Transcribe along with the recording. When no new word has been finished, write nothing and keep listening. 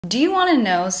Do you want to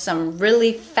know some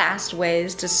really fast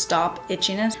ways to stop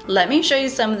itchiness? Let me show you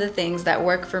some of the things that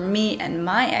work for me and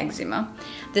my eczema.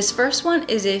 This first one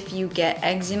is if you get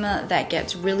eczema that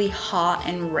gets really hot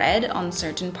and red on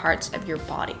certain parts of your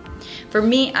body. For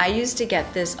me, I used to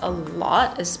get this a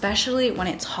lot, especially when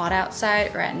it's hot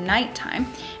outside or at nighttime.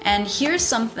 And here's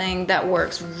something that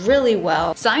works really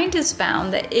well. Scientists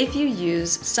found that if you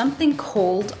use something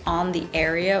cold on the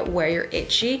area where you're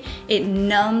itchy, it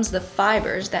numbs the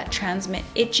fibers that transmit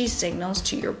itchy signals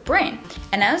to your brain.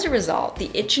 And as a result, the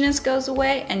itchiness goes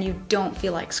away and you don't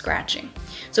feel like scratching.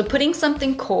 So putting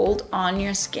something cold on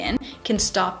your skin can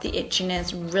stop the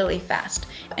itchiness really fast.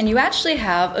 And you actually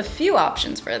have a few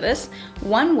options for this.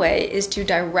 One way is to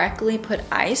directly put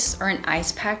ice or an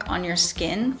ice pack on your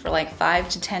skin for like 5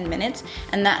 to 10 minutes,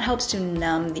 and that helps to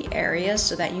numb the area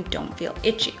so that you don't feel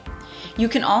itchy. You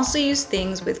can also use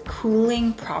things with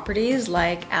cooling properties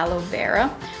like aloe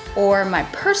vera, or my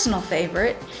personal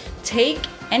favorite, take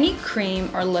any cream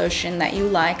or lotion that you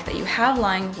like that you have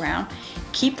lying around,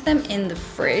 keep them in the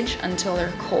fridge until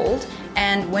they're cold,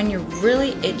 and when you're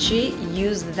really itchy,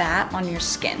 use that on your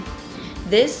skin.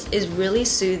 This is really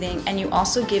soothing, and you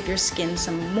also give your skin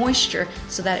some moisture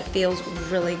so that it feels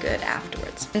really good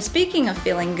afterwards. And speaking of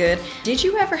feeling good, did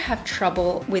you ever have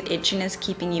trouble with itchiness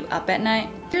keeping you up at night?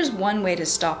 Here's one way to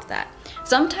stop that.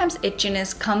 Sometimes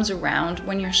itchiness comes around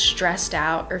when you're stressed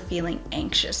out or feeling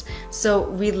anxious. So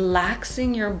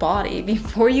relaxing your body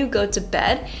before you go to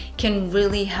bed can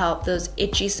really help those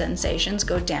itchy sensations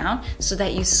go down so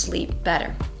that you sleep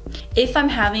better. If I'm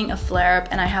having a flare-up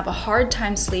and I have a hard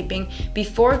time sleeping,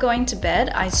 before going to bed,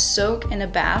 I soak in a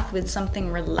bath with something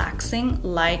relaxing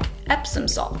like Epsom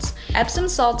salts. Epsom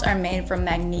salts are made from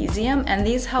magnesium, and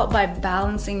these help by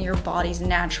balancing your body's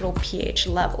natural pH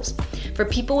levels. For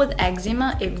people with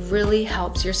eczema, it really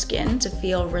helps your skin to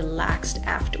feel relaxed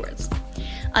afterwards.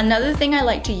 Another thing I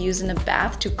like to use in a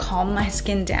bath to calm my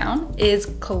skin down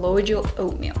is colloidal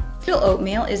oatmeal. Colloidal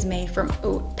oatmeal is made from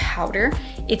oat powder.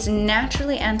 It's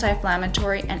naturally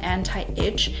anti-inflammatory and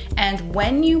anti-itch, and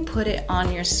when you put it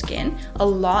on your skin, a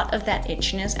lot of that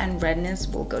itchiness and redness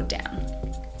will go down.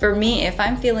 For me, if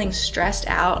I'm feeling stressed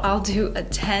out, I'll do a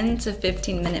 10 to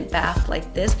 15 minute bath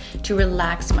like this to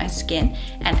relax my skin,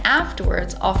 and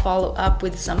afterwards I'll follow up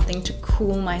with something to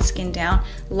cool my skin down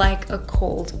like a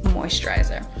cold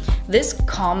moisturizer. This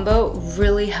combo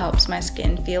really helps my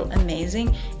skin feel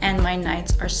amazing, and my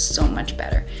nights are so much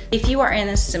better. If you are in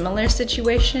a similar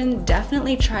situation,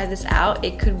 definitely try this out.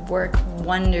 It could work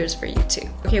wonders for you too.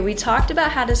 Okay, we talked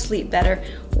about how to sleep better.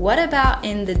 What about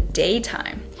in the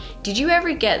daytime? Did you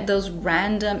ever get those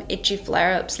random itchy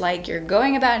flare-ups, like you're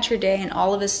going about your day and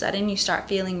all of a sudden you start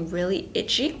feeling really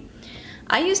itchy?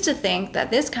 I used to think that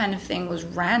this kind of thing was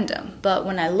random, but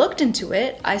when I looked into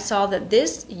it, I saw that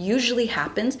this usually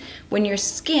happens when your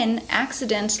skin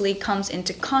accidentally comes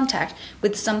into contact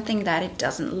with something that it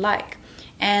doesn't like.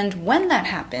 And when that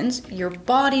happens, your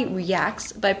body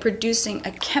reacts by producing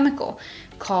a chemical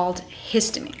called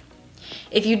histamine.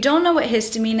 If you don't know what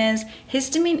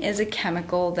histamine is a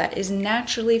chemical that is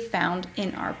naturally found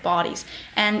in our bodies.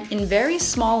 And in very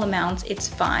small amounts, it's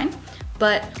fine.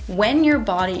 But when your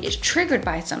body is triggered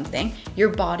by something, your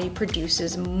body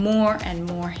produces more and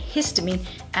more histamine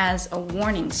as a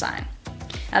warning sign.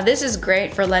 Now, this is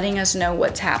great for letting us know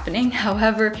what's happening.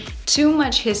 However, too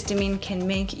much histamine can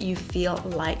make you feel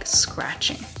like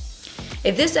scratching.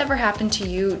 If this ever happened to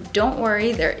you, don't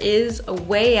worry, there is a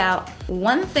way out.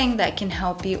 One thing that can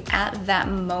help you at that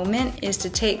moment is to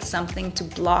take something to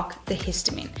block the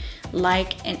histamine,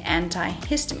 like an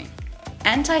antihistamine.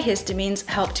 Antihistamines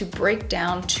help to break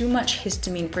down too much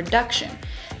histamine production.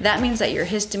 That means that your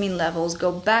histamine levels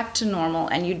go back to normal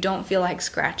and you don't feel like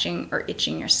scratching or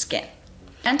itching your skin.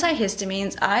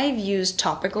 Antihistamines, I've used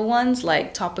topical ones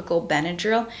like topical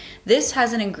Benadryl. This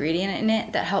has an ingredient in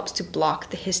it that helps to block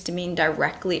the histamine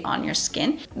directly on your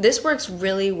skin. This works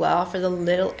really well for the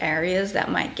little areas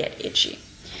that might get itchy.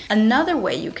 Another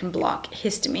way you can block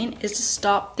histamine is to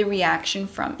stop the reaction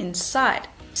from inside.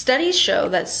 Studies show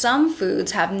that some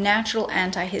foods have natural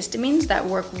antihistamines that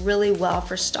work really well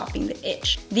for stopping the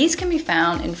itch. These can be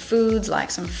found in foods like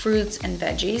some fruits and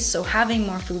veggies, so having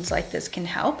more foods like this can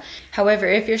help. However,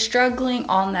 if you're struggling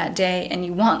on that day and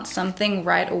you want something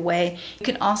right away, you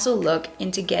can also look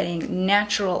into getting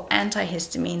natural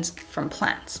antihistamines from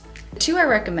plants. The two I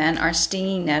recommend are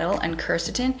stinging nettle and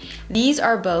quercetin. These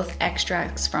are both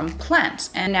extracts from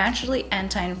plants and naturally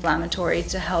anti-inflammatory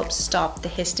to help stop the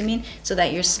histamine so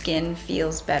that your skin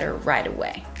feels better right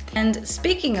away. And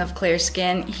speaking of clear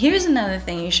skin, here's another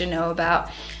thing you should know about.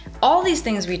 All these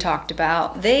things we talked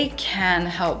about, they can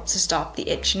help to stop the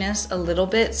itchiness a little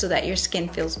bit so that your skin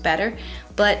feels better,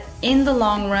 but in the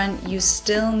long run, you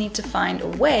still need to find a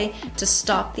way to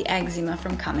stop the eczema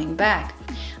from coming back.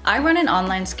 I run an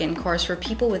online skin course for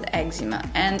people with eczema,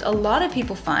 and a lot of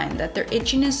people find that their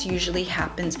itchiness usually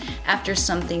happens after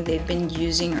something they've been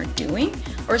using or doing,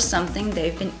 or something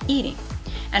they've been eating.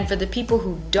 And for the people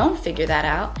who don't figure that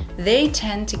out, they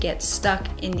tend to get stuck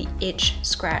in the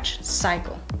itch-scratch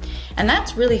cycle. And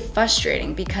that's really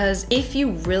frustrating because if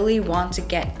you really want to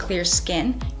get clear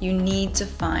skin, you need to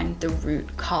find the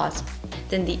root cause.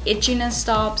 Then the itchiness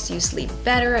stops, you sleep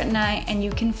better at night, and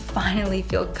you can finally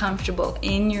feel comfortable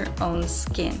in your own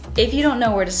skin. If you don't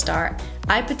know where to start,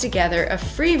 I put together a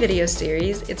free video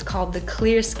series. It's called the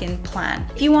Clear Skin Plan.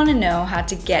 If you want to know how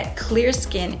to get clear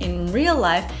skin in real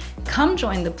life, come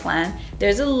join the plan.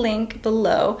 There's a link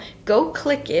below. Go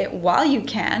click it while you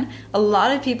can. A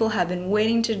lot of people have been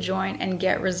waiting to join and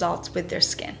get results with their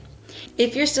skin.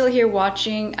 If you're still here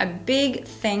watching, a big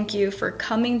thank you for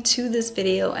coming to this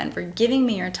video and for giving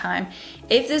me your time.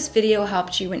 If this video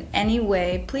helped you in any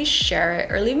way, please share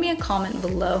it or leave me a comment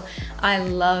below. I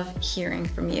love hearing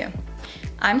from you.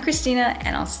 I'm Christina,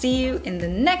 and I'll see you in the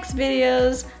next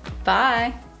videos.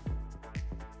 Bye!